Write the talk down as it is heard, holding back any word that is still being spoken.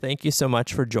Thank you so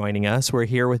much for joining us. We're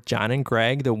here with John and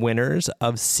Greg, the winners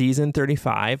of season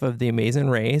 35 of The Amazing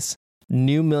Race,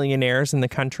 new millionaires in the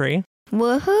country.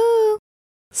 Woohoo!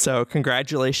 So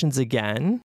congratulations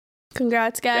again.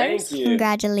 Congrats, guys. Thank you.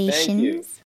 Congratulations. Thank you.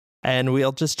 And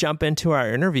we'll just jump into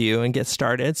our interview and get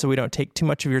started so we don't take too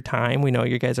much of your time. We know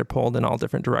you guys are pulled in all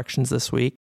different directions this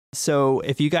week. So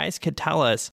if you guys could tell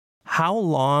us, how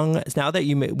long, now that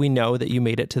we know that you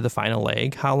made it to the final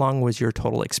leg, how long was your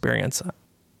total experience?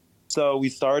 So we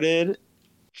started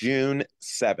June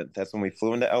 7th. That's when we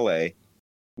flew into LA.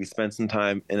 We spent some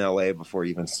time in LA before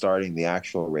even starting the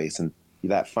actual race. And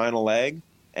that final leg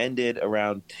ended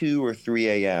around 2 or 3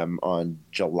 a.m. on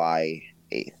July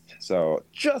 8th. So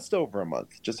just over a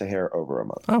month, just a hair over a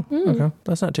month. Oh, okay.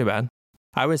 That's not too bad.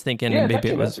 I was thinking maybe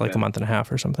it was like a month and a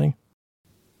half or something.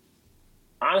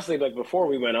 Honestly, like before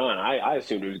we went on, I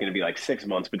assumed it was going to be like 6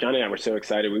 months, but Johnny and I were so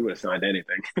excited we would have signed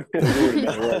anything. We would have made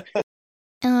it work.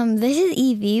 This is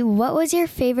Evie. What was your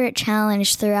favorite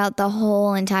challenge throughout the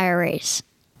whole entire race?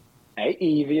 Hey,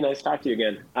 Evie, nice to talk to you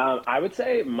again. I would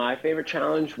say my favorite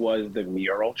challenge was the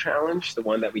mural challenge, the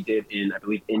one that we did in, I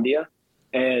believe, India.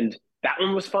 And that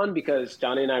one was fun because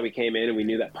Johnny and I, we came in and we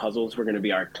knew that puzzles were going to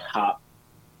be our top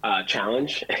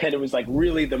challenge. And it was like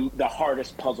really the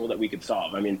hardest puzzle that we could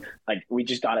solve. I mean, like we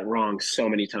just got it wrong so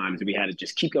many times. We had to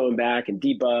just keep going back and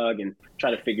debug and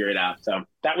try to figure it out. So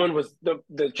that one was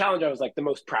the challenge I was like the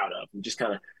most proud of, just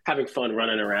kind of having fun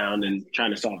running around and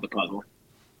trying to solve the puzzle.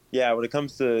 Yeah, when it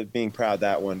comes to being proud,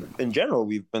 that one, in general,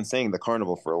 we've been saying the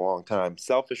carnival for a long time.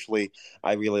 Selfishly,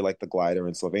 I really like the glider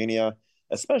in Slovenia,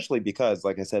 especially because,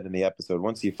 like I said in the episode,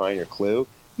 once you find your clue,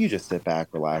 you just sit back,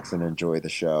 relax, and enjoy the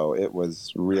show. It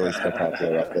was really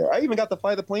spectacular up there. I even got to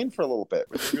fly the plane for a little bit,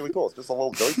 which is really cool. It's just a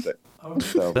little joystick.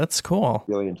 So, that's cool.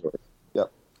 Really enjoyed it.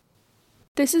 Yep.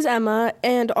 This is Emma,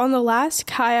 and on the last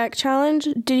kayak challenge,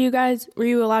 were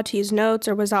you allowed to use notes,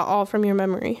 or was that all from your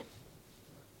memory?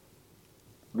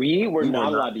 We were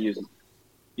not allowed to use them.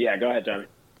 Yeah, go ahead, Johnny.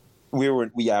 We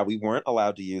weren't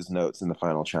allowed to use notes in the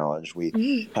final challenge.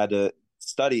 We had to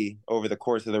study over the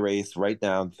course of the race, write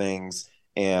down things,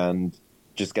 and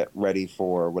just get ready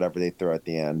for whatever they throw at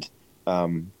the end.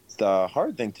 The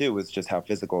hard thing too was just how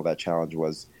physical that challenge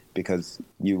was, because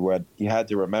you had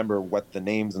to remember what the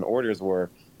names and orders were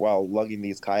while lugging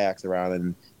these kayaks around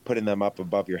and putting them up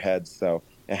above your heads. So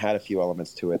it had a few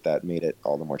elements to it that made it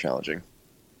all the more challenging.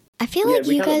 I feel like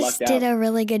you guys did a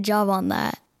really good job on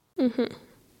that. Mm-hmm.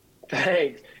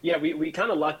 Thanks. Yeah, we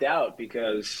kind of lucked out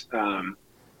because,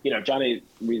 Johnny,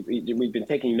 we've been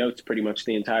taking notes pretty much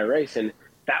the entire race. And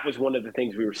that was one of the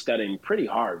things we were studying pretty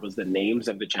hard, was the names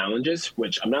of the challenges,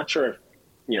 which I'm not sure if,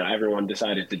 everyone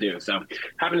decided to do. So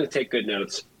having to take good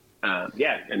notes.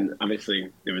 And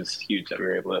obviously it was huge that we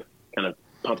were able to kind of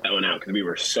pump that one out because we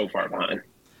were so far behind.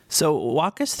 So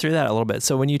walk us through that a little bit.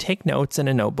 So when you take notes in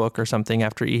a notebook or something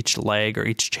after each leg or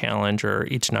each challenge or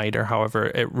each night or however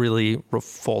it really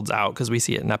folds out, because we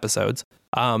see it in episodes,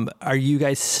 are you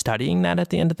guys studying that at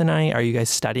the end of the night? Are you guys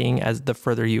studying as the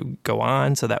further you go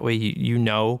on? So that way you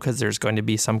know, because there's going to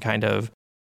be some kind of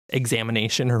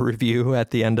examination or review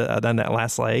at the end on that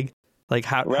last leg. Like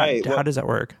how does that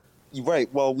work?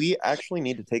 Right. Well, we actually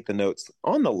need to take the notes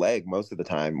on the leg most of the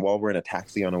time. While we're in a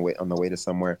taxi on the way to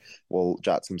somewhere, we'll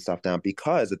jot some stuff down,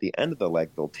 because at the end of the leg,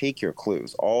 they'll take your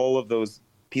clues. All of those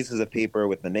pieces of paper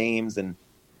with the names and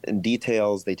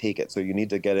details, they take it. So you need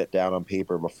to get it down on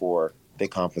paper before they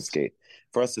confiscate.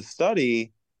 For us to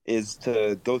study is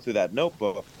to go through that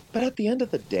notebook. But at the end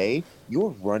of the day,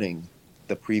 you're running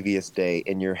the previous day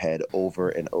in your head over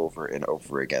and over and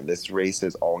over again. This race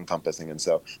is all encompassing. And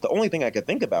so the only thing I could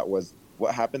think about was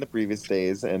what happened the previous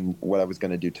days and what I was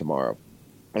going to do tomorrow.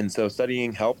 And so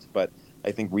studying helped, but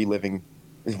I think reliving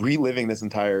this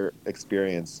entire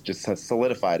experience just has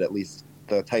solidified at least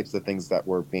the types of things that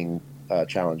were being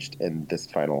challenged in this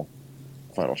final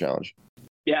challenge.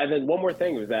 Yeah. And then one more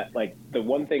thing was that, like, the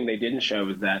one thing they didn't show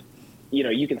was that,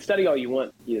 you can study all you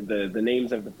want, the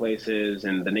names of the places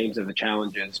and the names of the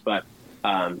challenges. But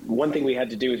one thing we had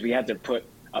to do is we had to put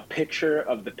a picture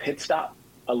of the pit stop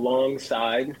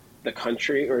alongside the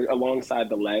country or alongside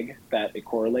the leg that it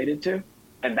correlated to.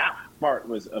 And that part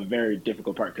was a very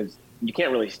difficult part because you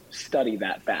can't really study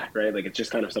that back, right? Like, it's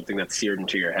just kind of something that's seared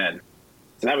into your head.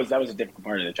 So that was a difficult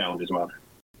part of the challenge as well.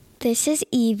 This is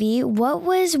Evie. What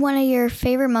was one of your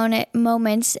favorite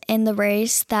moments in the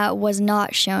race that was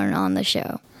not shown on the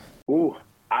show? Ooh,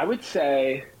 I would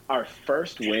say our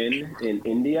first win in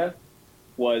India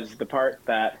was the part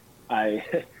that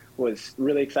I was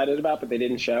really excited about, but they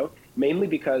didn't show, mainly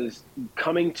because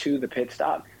coming to the pit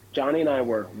stop, Johnny and I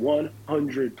were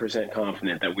 100%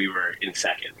 confident that we were in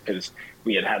second because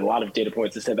we had a lot of data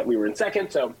points that said that we were in second,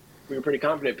 so we were pretty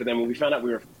confident. But then when we found out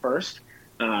we were first,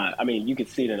 I mean, you could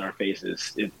see it in our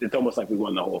faces. It's almost like we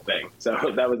won the whole thing. So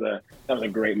that was a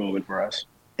great moment for us.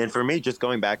 And for me, just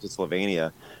going back to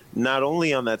Slovenia, not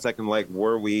only on that second leg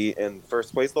were we in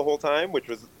first place the whole time, which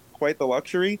was quite the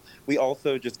luxury, we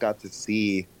also just got to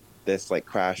see this like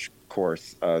crash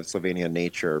course of Slovenia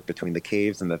nature between the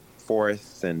caves and the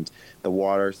forests and the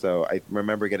water. So I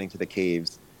remember getting to the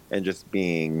caves and just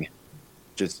being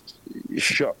just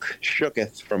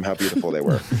shooketh from how beautiful they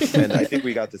were. And I think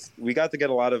we got to get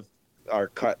a lot of our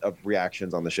cut of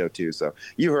reactions on the show too. So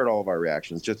you heard all of our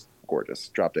reactions. Just gorgeous.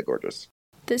 Drop dead gorgeous.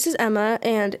 This is Emma,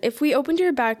 and if we opened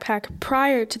your backpack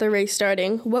prior to the race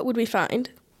starting, what would we find?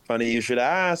 Funny you should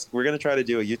ask. We're going to try to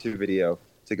do a YouTube video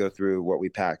to go through what we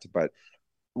packed, but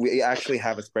we actually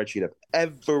have a spreadsheet of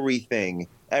everything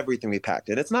we packed.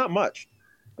 And it's not much.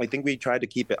 I think we tried to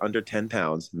keep it under 10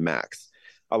 pounds max.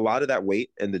 A lot of that weight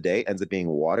in the day ends up being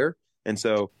water. And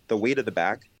so the weight of the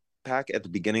backpack at the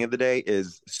beginning of the day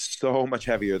is so much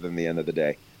heavier than the end of the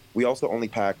day. We also only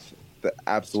packed the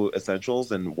absolute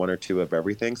essentials and one or two of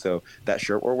everything. So that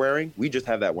shirt we're wearing, we just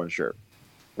have that one shirt.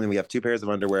 And we have 2 pairs of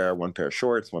underwear, 1 pair of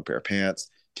shorts, 1 pair of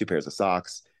pants, 2 pairs of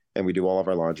socks. And we do all of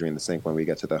our laundry in the sink when we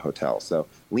get to the hotel. So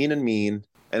lean and mean.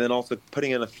 And then also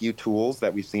putting in a few tools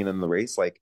that we've seen in the race,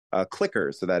 like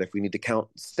clickers, so that if we need to count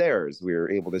stairs, we're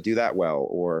able to do that well.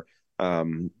 Or, we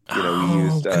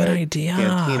used good idea.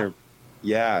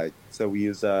 Canteen. So we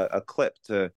used a clip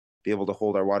to be able to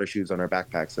hold our water shoes on our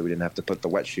backpack so we didn't have to put the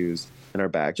wet shoes in our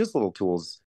bag. Just little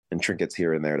tools and trinkets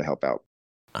here and there to help out.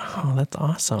 Oh, that's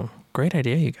awesome. Great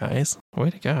idea, you guys.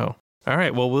 Way to go. All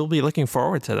right. Well, we'll be looking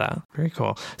forward to that. Very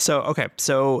cool.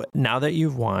 So now that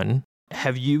you've won,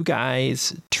 have you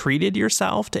guys treated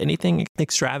yourself to anything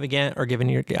extravagant or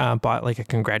given bought like a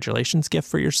congratulations gift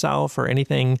for yourself or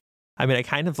anything? I mean, I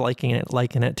kind of liken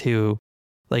it to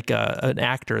like an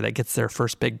actor that gets their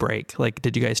first big break. Like,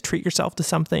 did you guys treat yourself to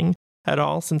something at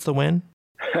all since the win?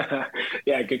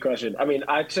 Yeah, good question. I mean,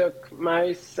 I took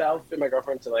myself and my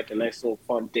girlfriend to like a nice little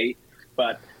fun date,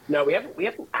 but no, we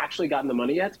haven't actually gotten the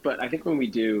money yet. But I think when we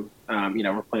do,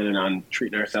 we're planning on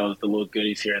treating ourselves to little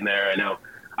goodies here and there. I know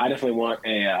I definitely want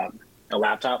a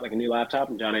laptop, like a new laptop,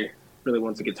 and Johnny really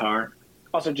wants a guitar.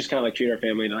 Also, just kind of like treat our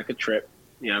family to like a trip,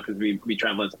 because we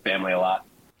travel as a family a lot.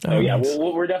 So yeah, nice.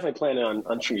 We're definitely planning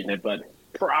on treating it, but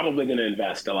probably going to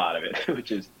invest a lot of it,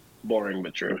 which is boring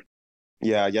but true.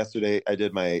 Yeah, yesterday I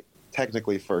did my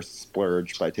technically first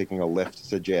splurge by taking a Lyft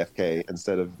to JFK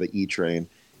instead of the E train,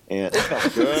 and it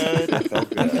felt good.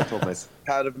 I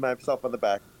patted myself on the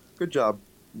back. Good job,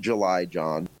 July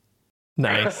John.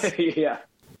 Nice. Yeah.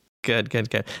 Good.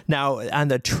 Now, on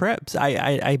the trips,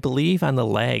 I believe on the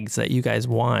legs that you guys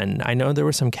won, I know there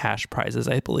were some cash prizes,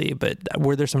 I believe, but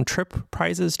were there some trip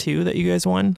prizes too that you guys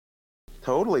won?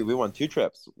 Totally. We won 2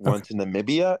 trips, one to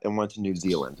Namibia and one to New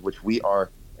Zealand, which we are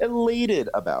elated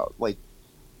about. Like,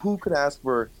 who could ask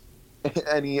for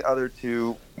any other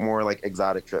 2 more like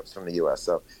exotic trips from the U.S.?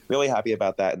 So really happy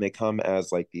about that. And they come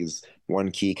as like these 1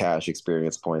 key cash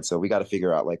experience points. So we got to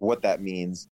figure out like what that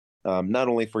means. Not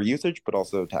only for usage, but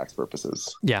also tax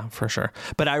purposes. Yeah, for sure.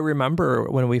 But I remember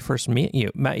when we first met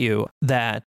you,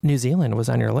 that New Zealand was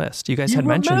on your list. You guys had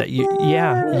mentioned that you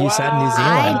said New Zealand.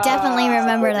 I definitely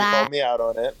remember that. Called me out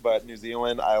on it, but New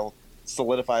Zealand, I'll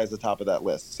solidify as the top of that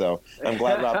list. So I'm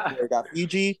glad Rob got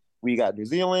Fiji. We got New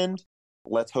Zealand.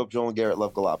 Let's hope Joel and Garrett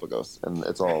love Galapagos, and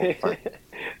it's all fine.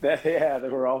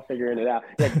 We're all figuring it out.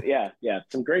 Yeah.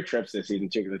 Some great trips this season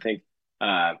too, because I think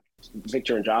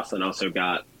Victor and Jocelyn also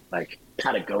got like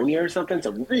Patagonia or something.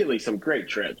 So really some great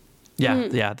trips.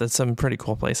 Yeah, that's some pretty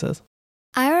cool places.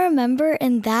 I remember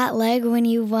in that leg when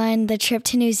you won the trip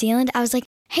to New Zealand, I was like,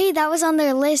 hey, that was on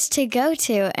their list to go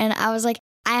to. And I was like,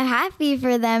 I'm happy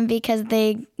for them because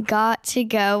they got to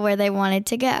go where they wanted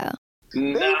to go.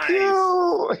 Nice. Thank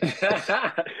you.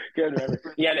 Good memory.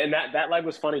 Yeah, and that leg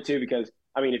was funny too, because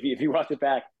I mean, if you watch it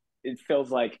back, it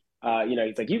feels like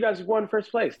it's like, you guys won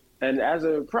first place, and as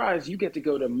a prize, you get to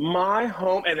go to my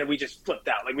home. And then we just flipped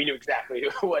out. Like, we knew exactly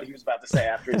what he was about to say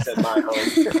after he said my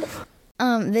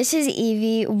home. This is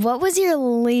Evie. What was your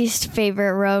least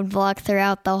favorite roadblock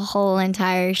throughout the whole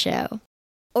entire show?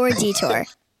 Or detour?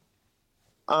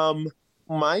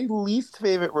 My least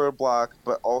favorite roadblock,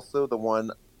 but also the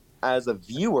one as a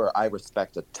viewer I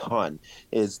respect a ton,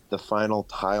 is the final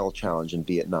tile challenge in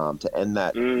Vietnam to end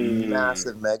that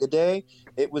massive mega day.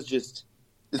 It was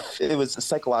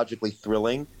psychologically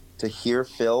thrilling to hear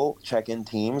Phil check in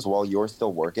teams while you're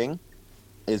still working.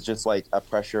 is just like a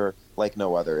pressure like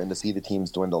no other, and to see the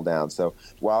teams dwindle down. So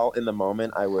while in the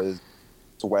moment I was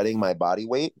sweating my body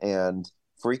weight and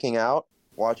freaking out,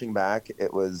 watching back,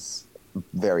 it was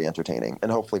very entertaining,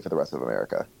 and hopefully for the rest of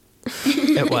America.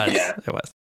 It was. Yeah. It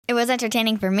was. It was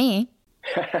entertaining for me.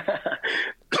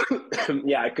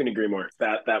 Yeah, I couldn't agree more.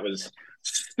 That was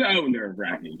so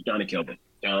nerve-wracking. Johnny killed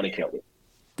it.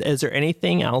 Is there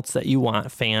anything else that you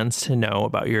want fans to know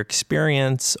about your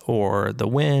experience or the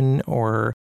win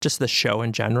or just the show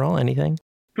in general? Anything?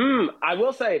 I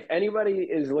will say, if anybody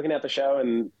is looking at the show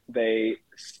and they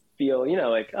feel,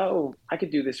 like, oh, I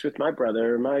could do this with my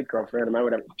brother or my girlfriend or my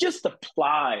whatever, just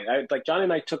apply. Like Johnny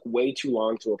and I took way too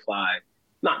long to apply.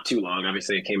 Not too long.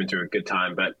 Obviously, it came into a good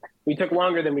time, but we took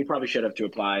longer than we probably should have to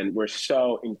apply. And we're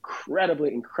so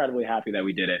incredibly, incredibly happy that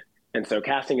we did it. And so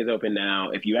casting is open now.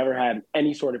 If you ever had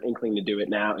any sort of inkling to do it,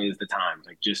 now is the time.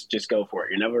 Like, just go for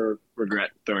it. You never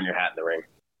regret throwing your hat in the ring.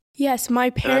 Yes,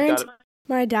 my parents,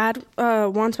 my dad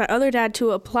wants my other dad to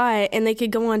apply, and they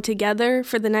could go on together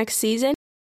for the next season.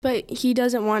 But he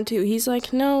doesn't want to. He's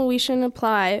like, no, we shouldn't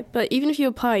apply. But even if you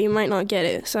apply, you might not get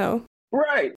it. So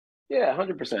Right. Yeah,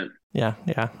 100%. Yeah.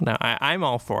 No, I'm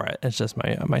all for it. It's just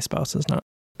my spouse is not.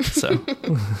 So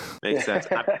Makes sense.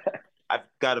 I've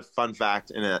got a fun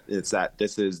fact, and it's that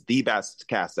this is the best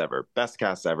cast ever.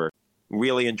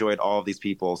 Really enjoyed all of these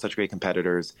people, such great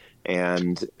competitors.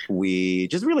 And we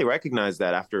just really recognized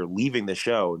that after leaving the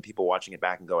show and people watching it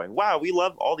back and going, wow, we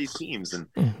love all these teams. And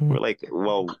we're like,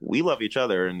 well, we love each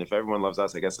other. And if everyone loves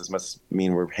us, I guess this must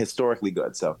mean we're historically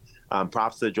good. So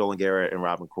props to Joel and Garrett and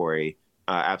Rob and Corey.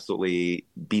 Absolutely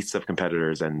beasts of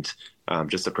competitors, and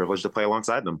just a privilege to play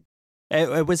alongside them.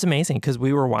 it was amazing because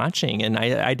we were watching, and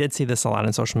I did see this a lot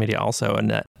on social media also, and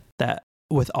that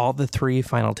with all the 3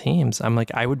 final teams, I'm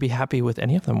like, I would be happy with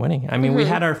any of them winning. I mean, we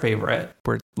had our favorite.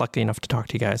 We're lucky enough to talk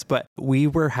to you guys, but we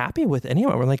were happy with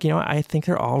anyone. We're like, I think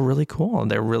they're all really cool.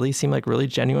 They really seem like really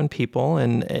genuine people,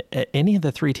 and any of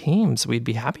the 3 teams we'd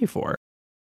be happy for.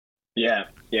 Yeah,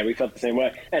 we felt the same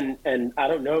way. And I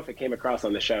don't know if it came across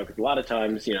on the show, because a lot of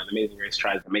times, the Amazing Race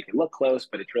tries to make it look close,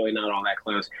 but it's really not all that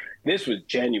close. This was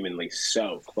genuinely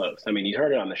so close. I mean, you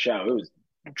heard it on the show. It was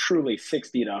truly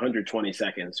 60 to 120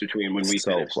 seconds between when we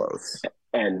finished close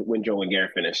and when Joel and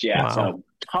Garrett finished. Yeah, Wow. So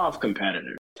tough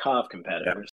competitors,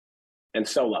 yeah. and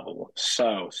so lovable.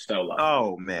 So lovable.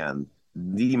 Oh, man.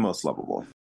 The most lovable.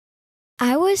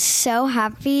 I was so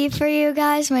happy for you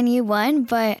guys when you won,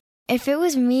 but if it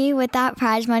was me with that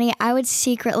prize money, I would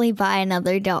secretly buy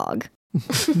another dog.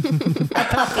 A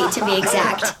puppy, to be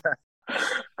exact.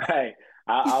 Hey,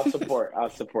 I'll support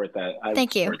that.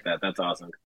 Thank you. Support that. That's awesome.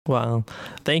 Well,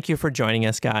 thank you for joining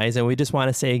us, guys. And we just want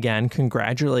to say again,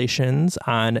 congratulations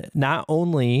on not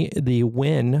only the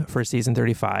win for season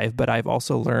 35, but I've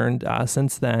also learned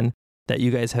since then that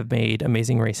you guys have made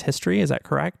Amazing Race history. Is that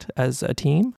correct, as a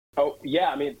team? Oh, yeah.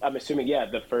 I mean, I'm assuming,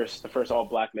 the first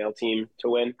all-black male team to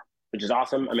win, which is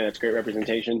awesome. I mean, that's great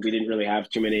representation. We didn't really have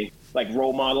too many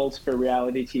role models for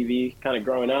reality TV kind of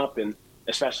growing up, and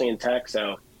especially in tech.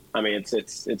 So, I mean,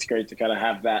 it's great to kind of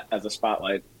have that as a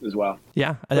spotlight as well.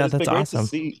 Yeah, that's awesome.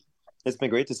 It's been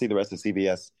great to see the rest of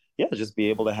CBS. Yeah, just be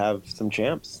able to have some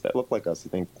champs that look like us. I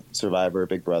think Survivor,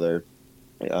 Big Brother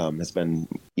has been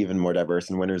even more diverse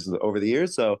in winners over the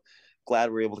years. So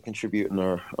glad we're able to contribute in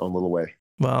our own little way.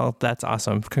 Well, that's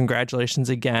awesome. Congratulations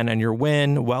again on your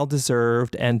win. Well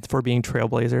deserved. And for being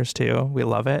trailblazers too. We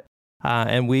love it.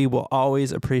 And we will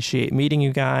always appreciate meeting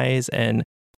you guys and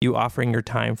you offering your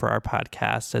time for our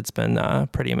podcast. It's been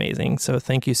pretty amazing. So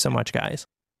thank you so much, guys.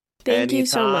 Thank you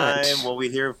so much. Will we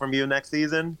hear from you next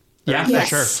season? Yeah, Yes.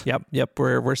 for sure. Yep.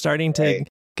 We're starting to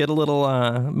get a little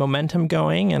momentum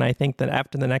going. And I think that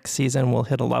after the next season, we'll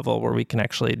hit a level where we can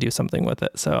actually do something with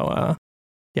it. So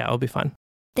it'll be fun.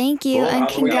 Thank you, Cool. and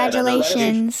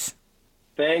congratulations.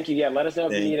 Thank you. Yeah, let us know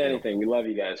if you need anything. We love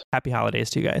you guys. Happy holidays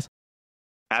to you guys.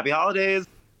 Happy holidays.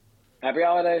 Happy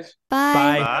holidays.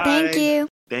 Bye. Bye. Thank you.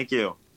 Thank you.